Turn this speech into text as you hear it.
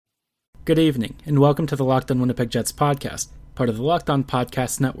Good evening, and welcome to the Locked On Winnipeg Jets podcast, part of the Locked On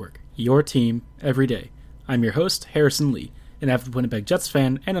Podcast Network, your team every day. I'm your host, Harrison Lee, an avid Winnipeg Jets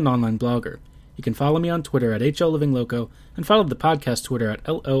fan and an online blogger. You can follow me on Twitter at HLLivingLoco and follow the podcast Twitter at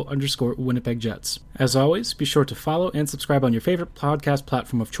LO_WinnipegJets. As always, be sure to follow and subscribe on your favorite podcast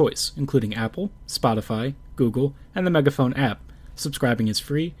platform of choice, including Apple, Spotify, Google, and the Megaphone app. Subscribing is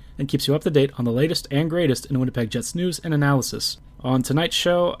free and keeps you up to date on the latest and greatest in Winnipeg Jets news and analysis. On tonight's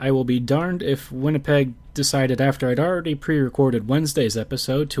show, I will be darned if Winnipeg decided after I'd already pre-recorded Wednesday's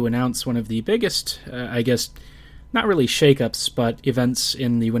episode to announce one of the biggest, not really shakeups, but events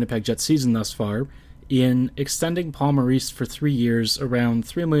in the Winnipeg Jets season thus far, in extending Paul Maurice for 3 years, around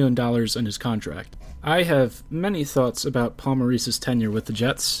 $3 million in his contract. I have many thoughts about Paul Maurice's tenure with the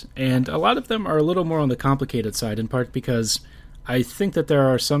Jets, and a lot of them are a little more on the complicated side, in part because I think that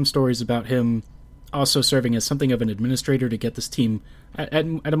there are some stories about him also serving as something of an administrator to get this team at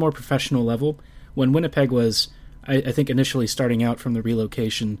a more professional level. When Winnipeg was, I think, initially starting out from the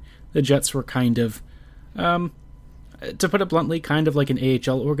relocation, the Jets were kind of, to put it bluntly, kind of like an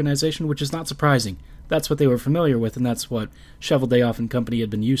AHL organization, which is not surprising. That's what they were familiar with, and that's what Cheveldayoff and company had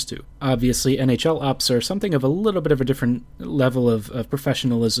been used to. Obviously, NHL ops are something of a little bit of a different level of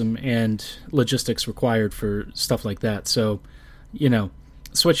professionalism and logistics required for stuff like that. So,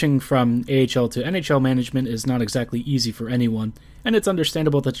 switching from AHL to NHL management is not exactly easy for anyone, and it's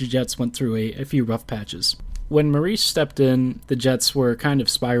understandable that the Jets went through a few rough patches. When Maurice stepped in, the Jets were kind of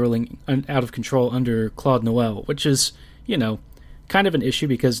spiraling out of control under Claude Noel, which is, kind of an issue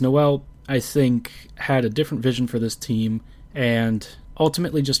because Noel, I think, had a different vision for this team and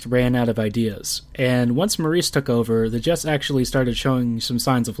ultimately just ran out of ideas. And once Maurice took over, the Jets actually started showing some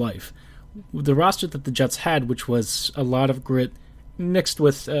signs of life. The roster that the Jets had, which was a lot of grit mixed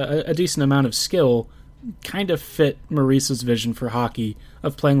with a decent amount of skill, kind of fit Maurice's vision for hockey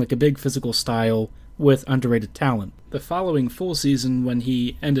of playing like a big physical style with underrated talent. The following full season, when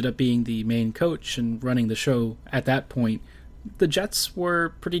he ended up being the main coach and running the show at that point, the Jets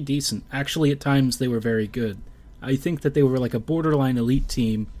were pretty decent. Actually, at times, they were very good. I think that they were like a borderline elite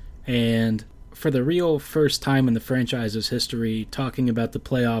team, and for the real first time in the franchise's history, talking about the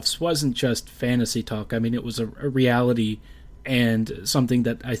playoffs wasn't just fantasy talk. I mean, it was a reality and something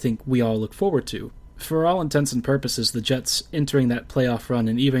that I think we all look forward to. For all intents and purposes, the Jets entering that playoff run,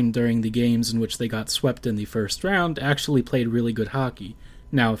 and even during the games in which they got swept in the first round, actually played really good hockey.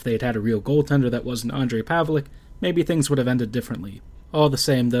 Now, if they had had a real goaltender that wasn't Andrei Pavlik, maybe things would have ended differently. All the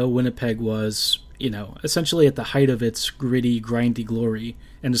same, though, Winnipeg was, essentially at the height of its gritty, grindy glory,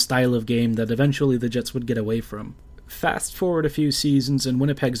 and a style of game that eventually the Jets would get away from. Fast forward a few seasons, and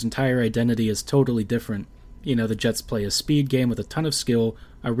Winnipeg's entire identity is totally different. The Jets play a speed game with a ton of skill,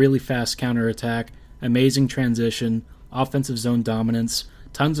 a really fast counterattack, amazing transition, offensive zone dominance,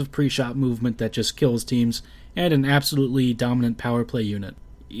 tons of pre-shot movement that just kills teams, and an absolutely dominant power play unit.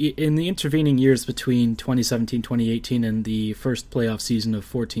 In the intervening years between 2017-2018 and the first playoff season of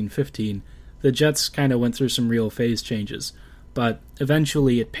 14-15, the Jets kind of went through some real phase changes, but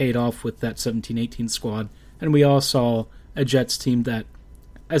eventually it paid off with that 17-18 squad, and we all saw a Jets team that,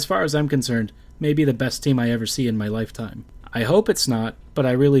 as far as I'm concerned, may be the best team I ever see in my lifetime. I hope it's not, but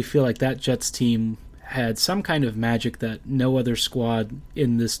I really feel like that Jets team had some kind of magic that no other squad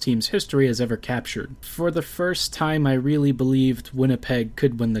in this team's history has ever captured. For the first time, I really believed Winnipeg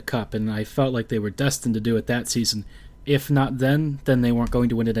could win the Cup, and I felt like they were destined to do it that season. If not then they weren't going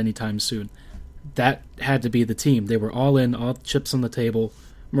to win it anytime soon. That had to be the team. They were all in, all chips on the table.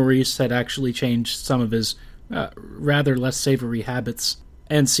 Maurice had actually changed some of his rather less savory habits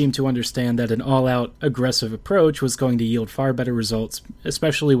and seemed to understand that an all-out aggressive approach was going to yield far better results,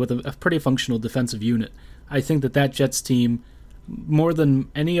 especially with a pretty functional defensive unit. I think that Jets team, more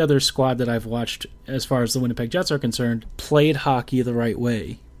than any other squad that I've watched as far as the Winnipeg Jets are concerned, played hockey the right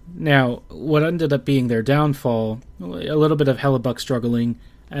way. Now, what ended up being their downfall, a little bit of Hellebuck struggling,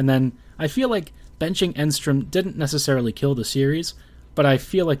 and then I feel like benching Enstrom didn't necessarily kill the series, but I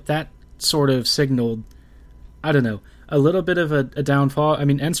feel like that sort of signaled, a little bit of a downfall. I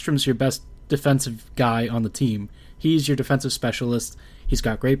mean, Enstrom's your best defensive guy on the team. He's your defensive specialist. He's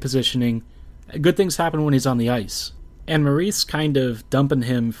got great positioning. Good things happen when he's on the ice. And Maurice kind of dumping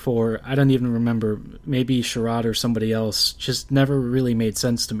him for, I don't even remember, maybe Sherrod or somebody else, just never really made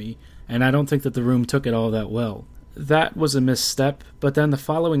sense to me. And I don't think that the room took it all that well. That was a misstep, but then the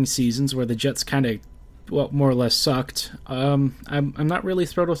following seasons where the Jets kind of, more or less sucked, I'm not really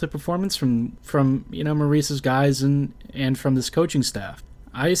thrilled with the performance from Maurice's guys and from this coaching staff.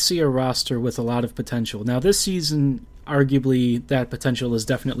 I see a roster with a lot of potential. Now, this season, arguably, that potential is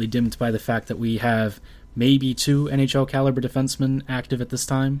definitely dimmed by the fact that we have maybe 2 NHL caliber defensemen active at this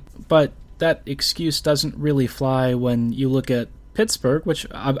time. But that excuse doesn't really fly when you look at Pittsburgh, which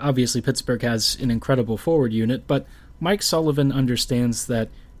obviously Pittsburgh has an incredible forward unit, but Mike Sullivan understands that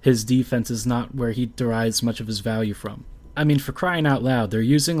his defense is not where he derives much of his value from. I mean, for crying out loud, they're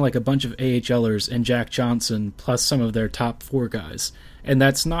using like a bunch of AHLers and Jack Johnson plus some of their top 4 guys. And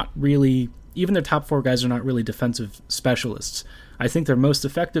that's not really, even their top 4 guys are not really defensive specialists. I think their most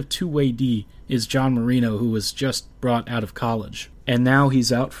effective two-way D is John Marino, who was just brought out of college. And now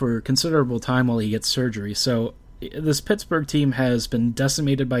he's out for considerable time while he gets surgery. So this Pittsburgh team has been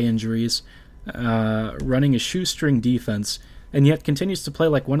decimated by injuries, running a shoestring defense, and yet continues to play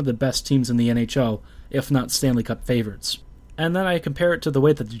like one of the best teams in the NHL, if not Stanley Cup favorites. And then I compare it to the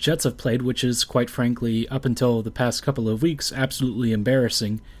way that the Jets have played, which is, quite frankly, up until the past couple of weeks, absolutely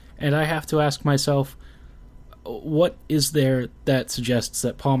embarrassing. And I have to ask myself, what is there that suggests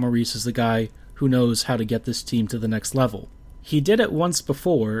that Paul Maurice is the guy who knows how to get this team to the next level? He did it once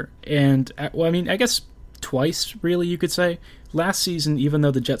before, and, well, I mean, I guess twice, really, you could say. Last season, even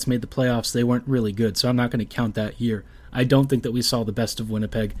though the Jets made the playoffs, they weren't really good, so I'm not going to count that year. I don't think that we saw the best of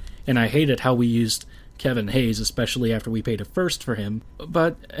Winnipeg, and I hated how we used Kevin Hayes, especially after we paid a first for him.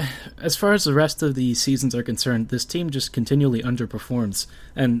 But as far as the rest of the seasons are concerned, this team just continually underperforms,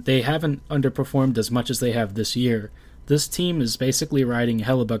 and they haven't underperformed as much as they have this year. This team is basically riding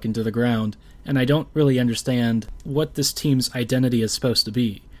Hellebuck into the ground, and I don't really understand what this team's identity is supposed to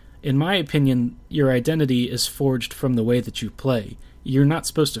be. In my opinion, your identity is forged from the way that you play. You're not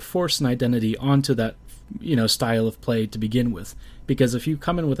supposed to force an identity onto that style of play to begin with, because if you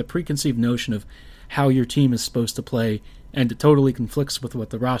come in with a preconceived notion of how your team is supposed to play and it totally conflicts with what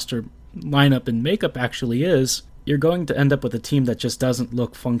the roster lineup and makeup actually is, you're going to end up with a team that just doesn't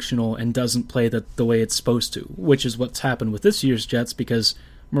look functional and doesn't play the way it's supposed to, which is what's happened with this year's Jets, because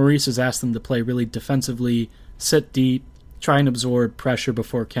Maurice has asked them to play really defensively, sit deep, try and absorb pressure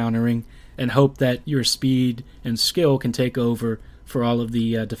before countering, and hope that your speed and skill can take over for all of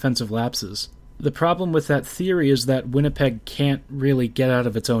the defensive lapses. The problem with that theory is that Winnipeg can't really get out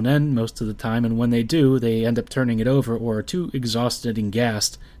of its own end most of the time, and when they do, they end up turning it over or are too exhausted and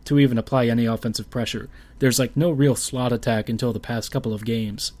gassed to even apply any offensive pressure. There's like no real slot attack until the past couple of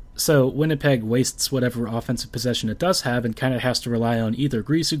games. So Winnipeg wastes whatever offensive possession it does have and kind of has to rely on either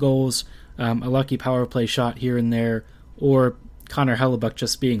greasy goals, a lucky power play shot here and there, or Connor Hellebuck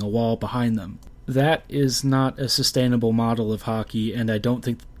just being a wall behind them. That is not a sustainable model of hockey, and I don't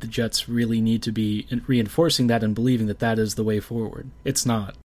think the Jets really need to be reinforcing that and believing that that is the way forward. It's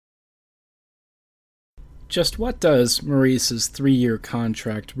not. Just what does Maurice's 3-year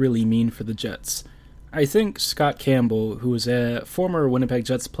contract really mean for the Jets? I think Scott Campbell, who was a former Winnipeg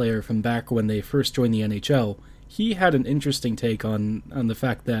Jets player from back when they first joined the NHL, he had an interesting take on the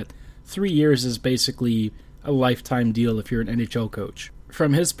fact that 3 years is basically a lifetime deal if you're an NHL coach.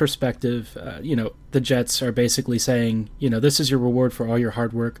 From his perspective, the Jets are basically saying, this is your reward for all your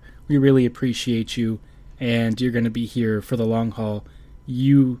hard work. We really appreciate you, and you're going to be here for the long haul.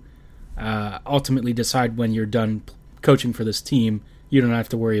 You ultimately decide when you're done coaching for this team. You don't have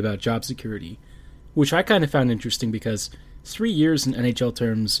to worry about job security, which I kind of found interesting because 3 years in NHL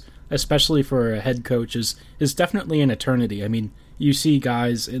terms, especially for a head coach, is definitely an eternity. I mean, you see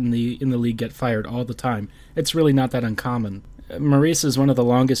guys in the league get fired all the time. It's really not that uncommon. Maurice is one of the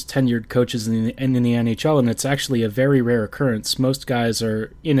longest tenured coaches in the NHL, and it's actually a very rare occurrence. Most guys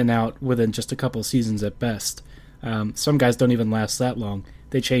are in and out within just a couple seasons at best. Some guys don't even last that long.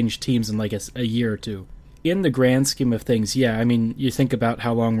 They change teams in like a year or two. In the grand scheme of things, yeah, I mean, you think about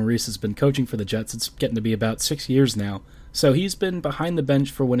how long Maurice has been coaching for the Jets. It's getting to be about 6 years now. So he's been behind the bench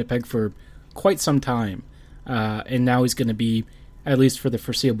for Winnipeg for quite some time. And now he's going to be, at least for the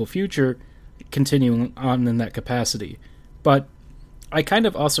foreseeable future, continuing on in that capacity. But I kind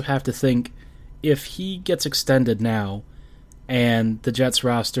of also have to think, if he gets extended now, and the Jets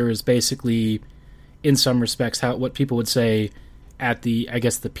roster is basically, in some respects, what people would say at the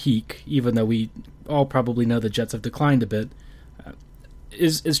peak, even though we all probably know the Jets have declined a bit,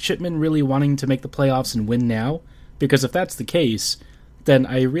 is Chipman really wanting to make the playoffs and win now? Because if that's the case, then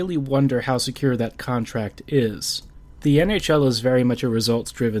I really wonder how secure that contract is. The NHL is very much a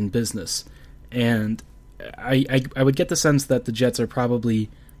results-driven business, and I would get the sense that the Jets are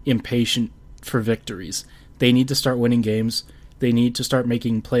probably impatient for victories. They need to start winning games. They need to start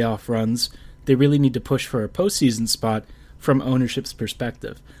making playoff runs. They really need to push for a postseason spot from ownership's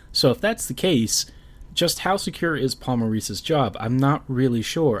perspective. So if that's the case, just how secure is Paul Maurice's job? I'm not really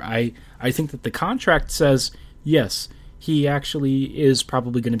sure. I think that the contract says, yes, he actually is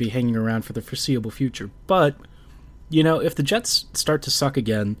probably going to be hanging around for the foreseeable future. But, if the Jets start to suck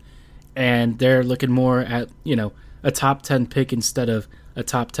again, and they're looking more at, a top 10 pick instead of a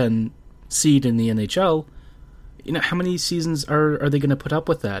top 10 seed in the NHL, how many seasons are they going to put up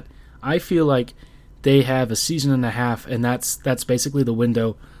with that? I feel like they have a season and a half, and that's basically the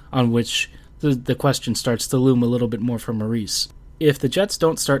window on which the question starts to loom a little bit more for Maurice. If the Jets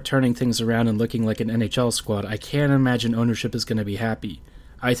don't start turning things around and looking like an NHL squad, I can't imagine ownership is going to be happy.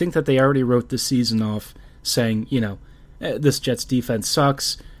 I think that they already wrote this season off saying, this Jets defense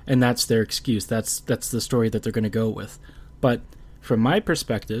sucks, and that's their excuse. That's the story that they're going to go with. But from my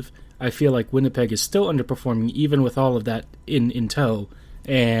perspective, I feel like Winnipeg is still underperforming even with all of that in tow,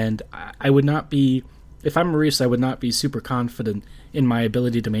 and I would not be, if I'm Maurice, I would not be super confident in my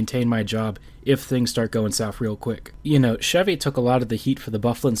ability to maintain my job if things start going south real quick. Chevy took a lot of the heat for the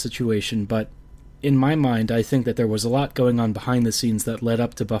Byfuglien situation, but in my mind, I think that there was a lot going on behind the scenes that led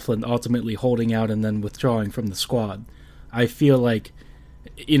up to Byfuglien ultimately holding out and then withdrawing from the squad. I feel like,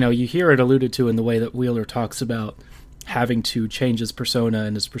 you hear it alluded to in the way that Wheeler talks about having to change his persona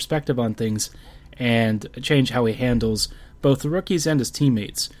and his perspective on things and change how he handles both the rookies and his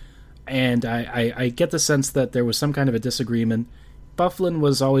teammates. And I get the sense that there was some kind of a disagreement. Byfuglien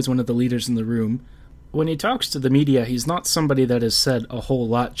was always one of the leaders in the room. When he talks to the media, he's not somebody that has said a whole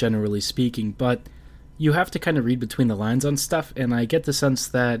lot, generally speaking, but you have to kind of read between the lines on stuff, and I get the sense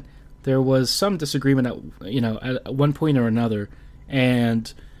that there was some disagreement at one point or another,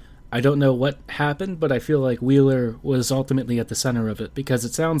 and I don't know what happened, but I feel like Wheeler was ultimately at the center of it, because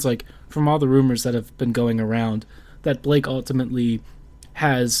it sounds like, from all the rumors that have been going around, that Blake ultimately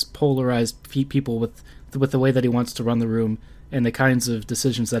has polarized people with the way that he wants to run the room and the kinds of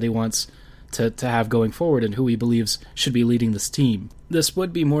decisions that he wants to have going forward and who he believes should be leading this team. This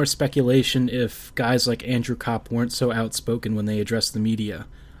would be more speculation if guys like Andrew Copp weren't so outspoken when they address the media.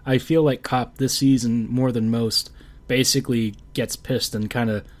 I feel like Copp this season, more than most, basically gets pissed and kind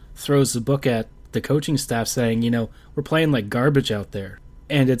of throws the book at the coaching staff saying, we're playing like garbage out there.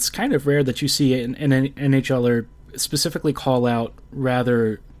 And it's kind of rare that you see an NHLer specifically call out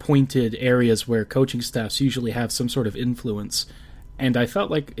rather pointed areas where coaching staffs usually have some sort of influence. And I felt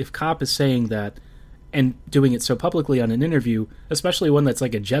like if Copp is saying that and doing it so publicly on an interview, especially one that's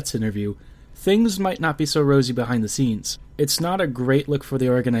like a Jets interview, things might not be so rosy behind the scenes. It's not a great look for the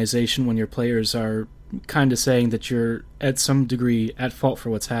organization when your players are kind of saying that you're at some degree at fault for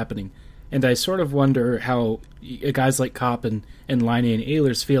what's happening. And I sort of wonder how guys like Copp and Laine and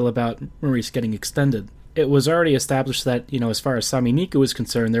Ehlers feel about Maurice getting extended. It was already established that, as far as Sami Niku is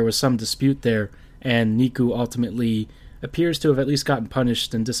concerned, there was some dispute there, and Niku ultimately appears to have at least gotten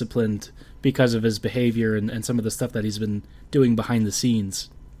punished and disciplined because of his behavior and some of the stuff that he's been doing behind the scenes.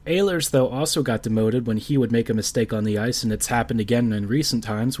 Ehlers, though, also got demoted when he would make a mistake on the ice, and it's happened again in recent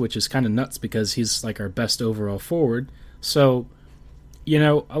times, which is kind of nuts because he's like our best overall forward. So,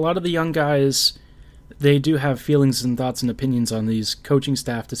 a lot of the young guys, they do have feelings and thoughts and opinions on these coaching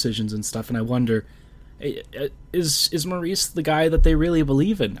staff decisions and stuff, and I wonder, is Maurice the guy that they really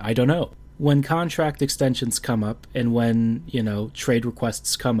believe in? I don't know. When contract extensions come up and when, trade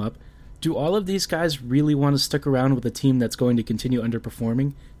requests come up, do all of these guys really want to stick around with a team that's going to continue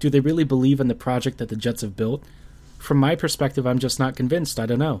underperforming? Do they really believe in the project that the Jets have built? From my perspective, I'm just not convinced. I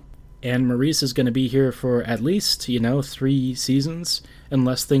don't know. And Maurice is going to be here for at least, 3 seasons,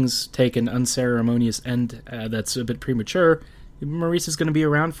 unless things take an unceremonious end that's a bit premature. Maurice is going to be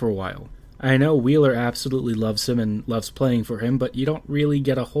around for a while. I know Wheeler absolutely loves him and loves playing for him, but you don't really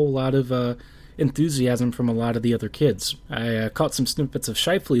get a whole lot of enthusiasm from a lot of the other kids. I caught some snippets of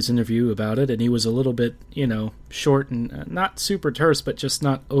Scheifele's interview about it, and he was a little bit, short and not super terse, but just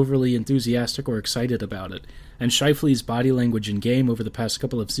not overly enthusiastic or excited about it. And Scheifele's body language and game over the past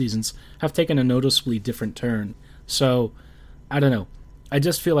couple of seasons have taken a noticeably different turn. So, I don't know. I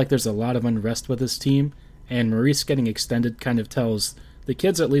just feel like there's a lot of unrest with this team, and Maurice getting extended kind of tells the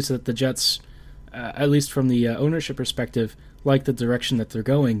kids, at least, that the Jets, at least from the ownership perspective, like the direction that they're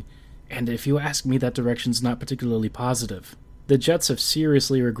going. And if you ask me, that direction's not particularly positive. The Jets have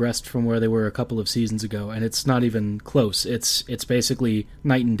seriously regressed from where they were a couple of seasons ago, and it's not even close. It's basically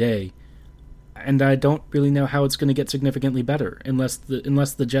night and day. And I don't really know how it's going to get significantly better, unless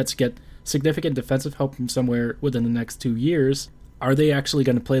the Jets get significant defensive help from somewhere within the next 2 years. Are they actually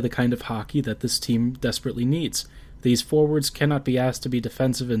going to play the kind of hockey that this team desperately needs? These forwards cannot be asked to be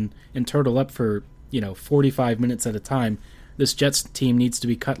defensive and turtle up for, 45 minutes at a time. This Jets team needs to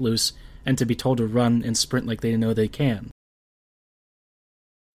be cut loose and to be told to run and sprint like they know they can.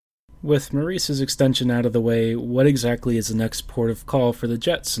 With Maurice's extension out of the way, what exactly is the next port of call for the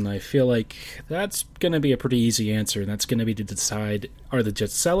Jets? And I feel like that's going to be a pretty easy answer, and that's going to be to decide, are the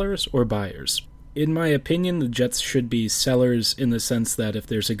Jets sellers or buyers? In my opinion, the Jets should be sellers in the sense that if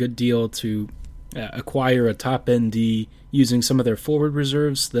there's a good deal to acquire a top-end D using some of their forward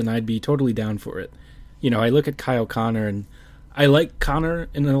reserves, then I'd be totally down for it. I look at Kyle Connor, and I like Connor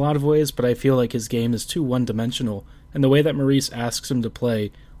in a lot of ways, but I feel like his game is too one-dimensional, and the way that Maurice asks him to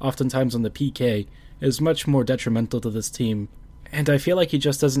play, oftentimes on the PK, is much more detrimental to this team. And I feel like he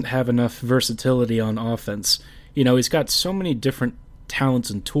just doesn't have enough versatility on offense. He's got so many different talents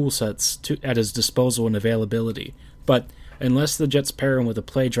and tool sets at his disposal and availability, but unless the Jets pair him with a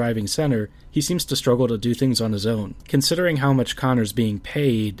play-driving center, he seems to struggle to do things on his own. Considering how much Connor's being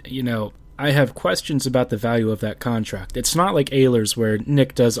paid, I have questions about the value of that contract. It's not like Ehlers where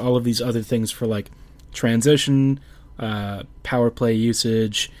Nick does all of these other things for transition, power play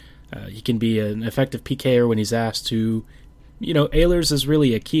usage. He can be an effective PKer when he's asked to. Ehlers is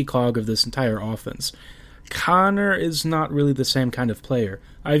really a key cog of this entire offense. Connor is not really the same kind of player.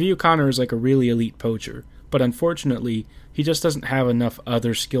 I view Connor as a really elite poacher, but unfortunately, he just doesn't have enough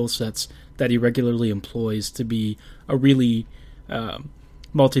other skill sets that he regularly employs to be a really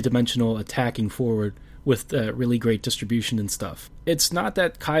multi-dimensional attacking forward with really great distribution and stuff. It's not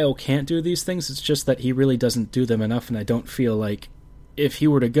that Kyle can't do these things, it's just that he really doesn't do them enough, and I don't feel like if he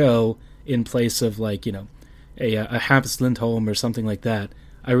were to go in place of a Hampus Lindholm or something like that,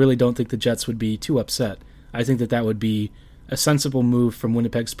 I really don't think the Jets would be too upset. I think that would be a sensible move from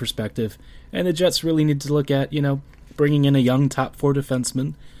Winnipeg's perspective, and the Jets really need to look at, bringing in a young top four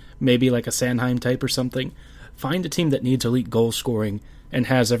defenseman, maybe like a Sanheim type or something. Find a team that needs elite goal scoring and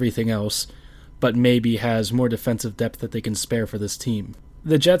has everything else, but maybe has more defensive depth that they can spare for this team.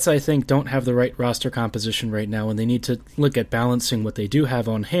 The Jets, I think, don't have the right roster composition right now, and they need to look at balancing what they do have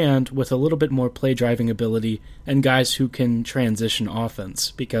on hand with a little bit more play-driving ability and guys who can transition offense,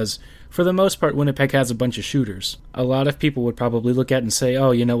 because for the most part, Winnipeg has a bunch of shooters. A lot of people would probably look at it and say,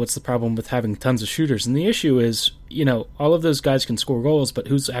 what's the problem with having tons of shooters? And the issue is, all of those guys can score goals, but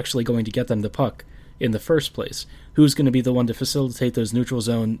who's actually going to get them the puck in the first place? Who's going to be the one to facilitate those neutral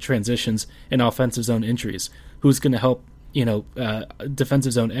zone transitions and offensive zone entries? Who's going to help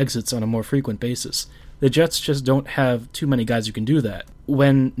defensive zone exits on a more frequent basis? The Jets just don't have too many guys who can do that.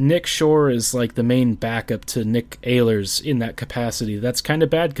 When Nick Shore is the main backup to Nick Ehlers in that capacity, that's kind of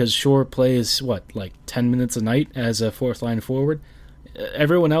bad because Shore plays, 10 minutes a night as a fourth line forward?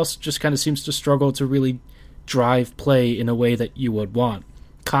 Everyone else just kind of seems to struggle to really drive play in a way that you would want.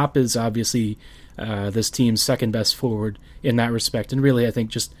 Copp is obviously this team's second best forward in that respect, and really I think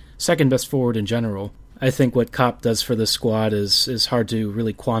just second best forward in general. I think what Copp does for this squad is hard to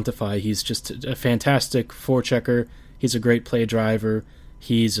really quantify. He's just a fantastic forechecker. He's a great play driver.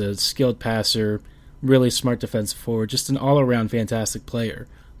 He's a skilled passer, really smart defensive forward, just an all-around fantastic player.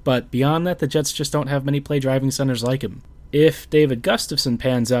 But beyond that, the Jets just don't have many play-driving centers like him. If David Gustafsson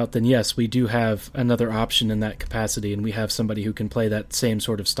pans out, then yes, we do have another option in that capacity, and we have somebody who can play that same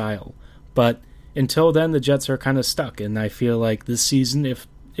sort of style. But until then, the Jets are kind of stuck, and I feel like this season, if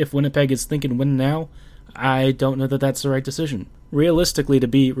Winnipeg is thinking win now, I don't know that that's the right decision. Realistically, to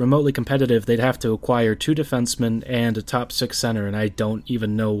be remotely competitive, they'd have to acquire 2 defensemen and a top 6 center, and I don't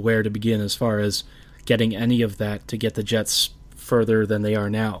even know where to begin as far as getting any of that to get the Jets further than they are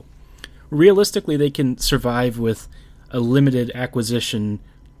now. Realistically, they can survive with a limited acquisition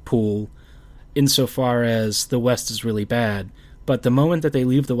pool insofar as the West is really bad, but the moment that they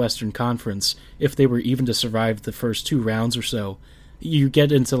leave the Western Conference, if they were even to survive the first 2 rounds or so, you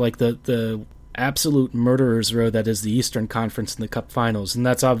get into the absolute murderer's row that is the Eastern Conference in the Cup Finals, and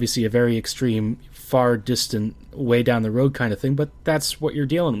that's obviously a very extreme, far distant, way down the road kind of thing, but that's what you're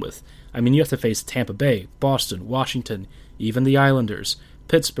dealing with. I mean, you have to face Tampa Bay, Boston, Washington, even the Islanders,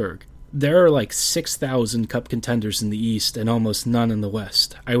 Pittsburgh. There are 6,000 Cup contenders in the East and almost none in the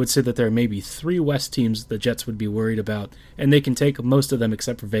West. I would say that there are maybe 3 West teams the Jets would be worried about, and they can take most of them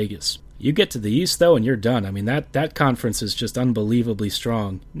except for Vegas. You get to the East, though, and you're done. I mean, that conference is just unbelievably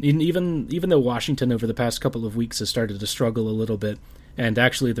strong. Even though Washington over the past couple of weeks has started to struggle a little bit, and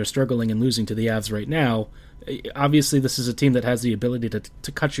actually they're struggling and losing to the Avs right now, obviously this is a team that has the ability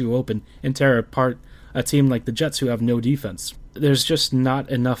to cut you open and tear apart a team like the Jets who have no defense. There's just not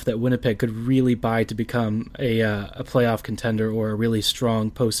enough that Winnipeg could really buy to become a playoff contender or a really strong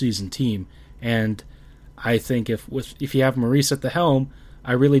postseason team. And I think if you have Maurice at the helm,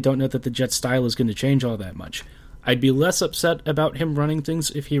 I really don't know that the Jets' style is going to change all that much. I'd be less upset about him running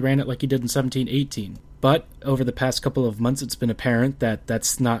things if he ran it like he did in 17-18. But over the past couple of months, it's been apparent that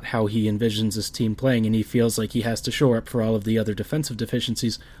that's not how he envisions his team playing, and he feels like he has to shore up for all of the other defensive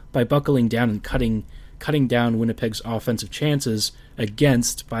deficiencies by buckling down and cutting down Winnipeg's offensive chances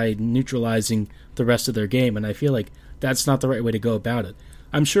by neutralizing the rest of their game, and I feel like that's not the right way to go about it.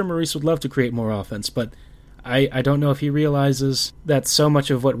 I'm sure Maurice would love to create more offense, but I don't know if he realizes that so much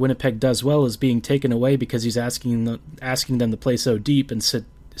of what Winnipeg does well is being taken away because he's asking them to play so deep and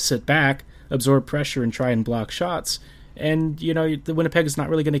sit back, absorb pressure, and try and block shots. And, the Winnipeg is not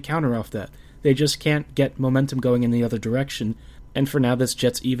really going to counter off that. They just can't get momentum going in the other direction. And for now, this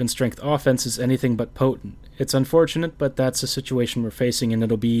Jets' even-strength offense is anything but potent. It's unfortunate, but that's a situation we're facing, and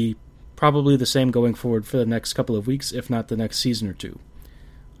it'll be probably the same going forward for the next couple of weeks, if not the next season or two.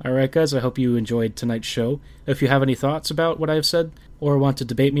 Alright guys, I hope you enjoyed tonight's show. If you have any thoughts about what I've said, or want to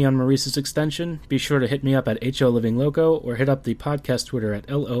debate me on Maurice's extension, be sure to hit me up at HOLivingLoco, or hit up the podcast Twitter at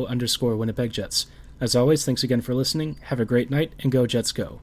LO_WinnipegJets. As always, thanks again for listening, have a great night, and go Jets go.